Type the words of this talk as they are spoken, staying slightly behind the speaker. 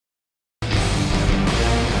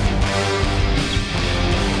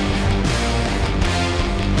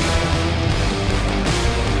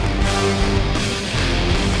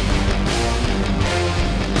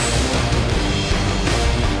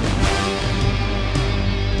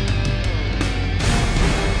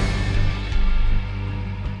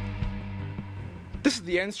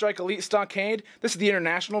the N-Strike Elite Stockade. This is the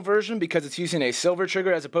international version because it's using a silver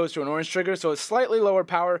trigger as opposed to an orange trigger, so it's slightly lower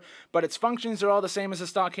power, but its functions are all the same as the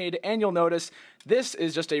Stockade, and you'll notice this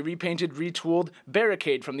is just a repainted, retooled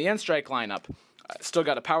Barricade from the N-Strike lineup. Still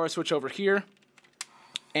got a power switch over here,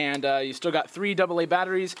 and you still got 3 AA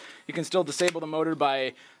batteries. You can still disable the motor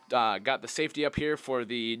by, got the safety up here for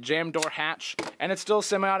the jam door hatch, and it's still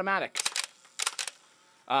semi-automatic.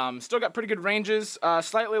 Still got pretty good ranges,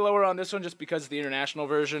 slightly lower on this one just because of the international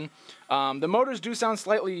version. The motors do sound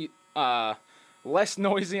slightly less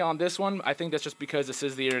noisy on this one. I think that's just because this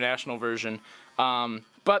is the international version.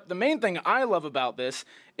 But the main thing I love about this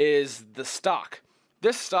is the stock.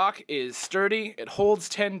 This stock is sturdy, it holds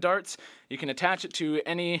 10 darts, you can attach it to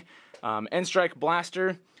any N-Strike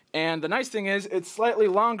blaster, and the nice thing is it's slightly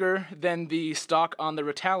longer than the stock on the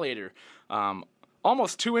Retaliator.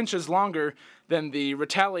 Almost 2 inches longer than the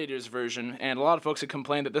Retaliator's version, and a lot of folks had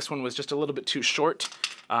complained that this one was just a little bit too short.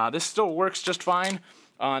 This still works just fine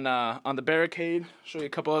on the Barricade. Show you a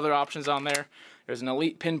couple other options on there. There's an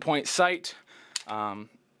Elite pinpoint sight.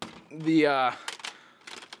 The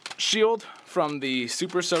shield from the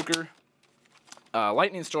Super Soaker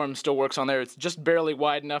Lightning Storm still works on there. It's just barely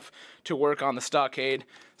wide enough to work on the Stockade,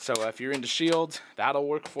 so if you're into shields, that'll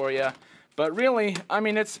work for you. But really, I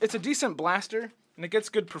mean, it's a decent blaster, and it gets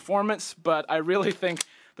good performance, but I really think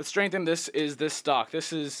the strength in this is this stock.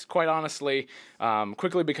 This is, quite honestly,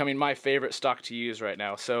 quickly becoming my favorite stock to use right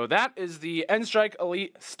now. So that is the N-Strike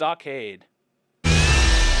Elite Stockade.